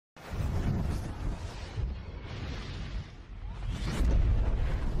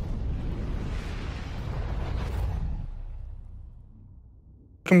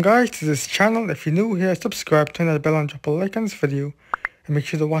Welcome guys to this channel. If you're new here, subscribe, turn that bell on, drop a like on this video, and make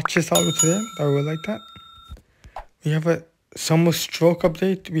sure to watch this all the way to the end. I will like that. We have a summer stroke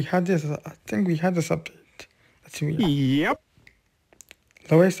update. We had this, I think we had this update. Let's see. Yep.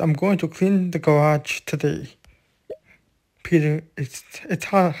 Lois, I'm going to clean the garage today. Peter, it's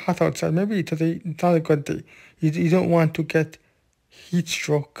hot outside. Maybe today it's not a good day. You don't want to get heat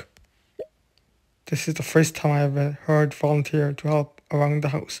stroke. This is the first time I ever heard volunteer to help around the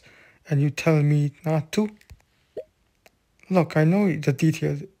house, and you tell me not to? Look, I know the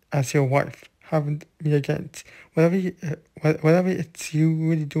details as your wife, haven't me against. Whatever it's you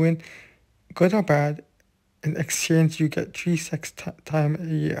really doing, good or bad, in exchange you get 3 sex time a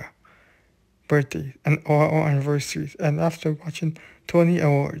year. Birthdays and or anniversaries, and after watching Tony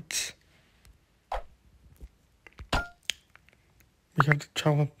Awards. We have the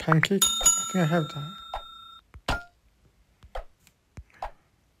chocolate pancake. I think I have that.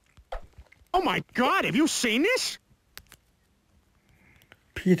 Oh my God, have you seen this?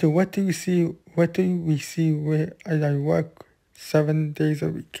 Peter, what do we see where I work 7 days a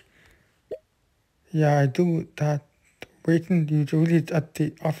week? Yeah, I do that. Waiting usually at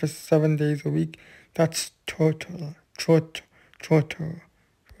the office 7 days a week. That's total.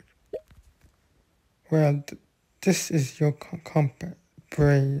 Well, this is your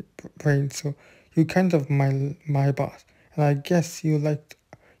brain, so you kind of my boss, and I guess you like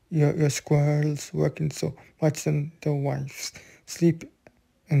your squirrels working so much than their wives sleep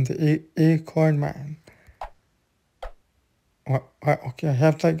in the acorn man. Okay, I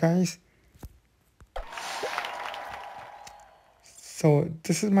have that, guys. So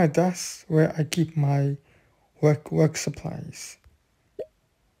this is my desk where I keep my work supplies.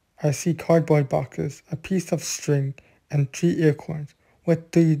 I see cardboard boxes, a piece of string, and 3 acorns.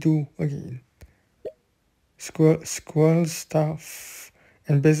 What do you do again? Squirrel stuff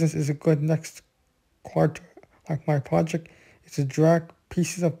and business is a good next quarter. Like my project is to drag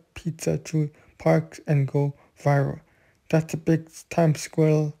pieces of pizza through parks and go viral. That's a big time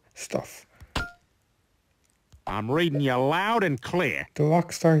squirrel stuff. I'm reading you loud and clear. The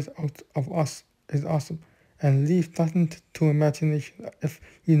rock stars out of us is awesome, and leave nothing to imagination, if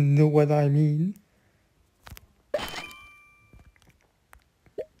you know what I mean.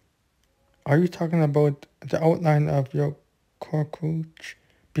 Are you talking about the outline of your cockroach?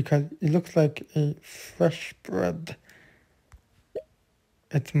 Because it looks like a fresh bread.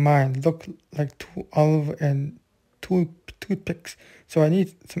 It's mine. Look like 2 olive and 2 toothpicks. So I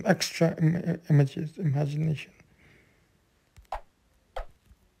need some extra imagination.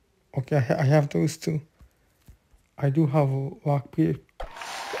 Okay, I have those too. I do have a rock beer.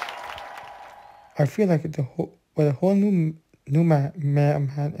 I feel like with a whole new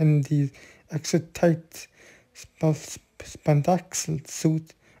man in these extra tight spandex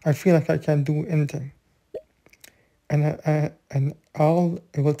suit, I feel like I can do anything. And all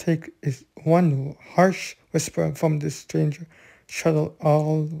it will take is one harsh whisper from this stranger, shuttle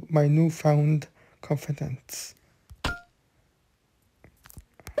all my newfound confidence.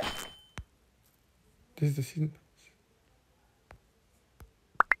 This is the scene.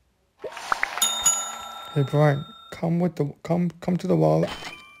 Hey Brian, come to the wall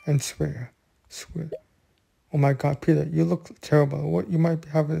and swear. Oh my God, Peter, you look terrible. What you might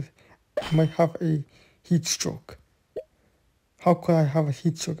have a heat stroke. How could I have a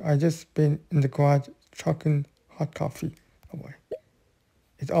heat stroke? I just been in the garage chucking hot coffee away.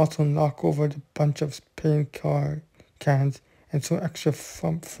 It also knocked over the bunch of paint cans and so extra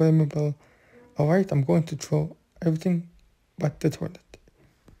flammable. Alright, I'm going to throw everything but the toilet.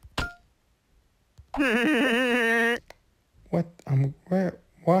 What and where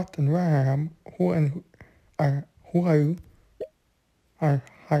I am? Who are you? Hi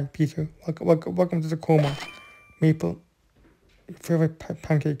Peter. Welcome to the coma. Maple, your favorite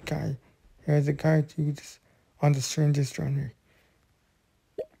pancake guy. Here's a guide to this on the strangest journey.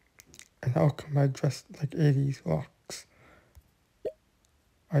 And how come I dressed like 80s rocks?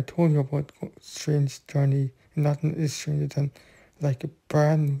 I told you about strange journey, and nothing is stranger than like a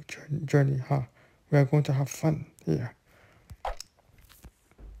brand new journey, huh? We are going to have fun here.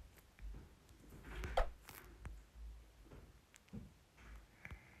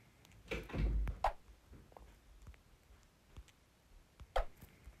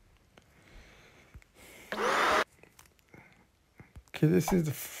 Okay, this is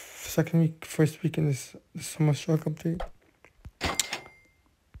the first week in this summer stroke update.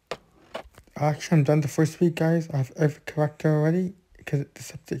 Actually, I'm done the first week, guys. I have every character already because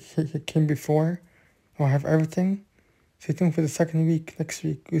this update came before. I have everything. Stay tuned for the second week next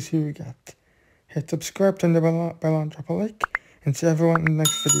week. We'll see what we got. Hit subscribe, turn the bell on, drop a like, and see everyone in the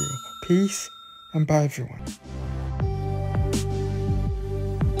next video. Peace and bye everyone.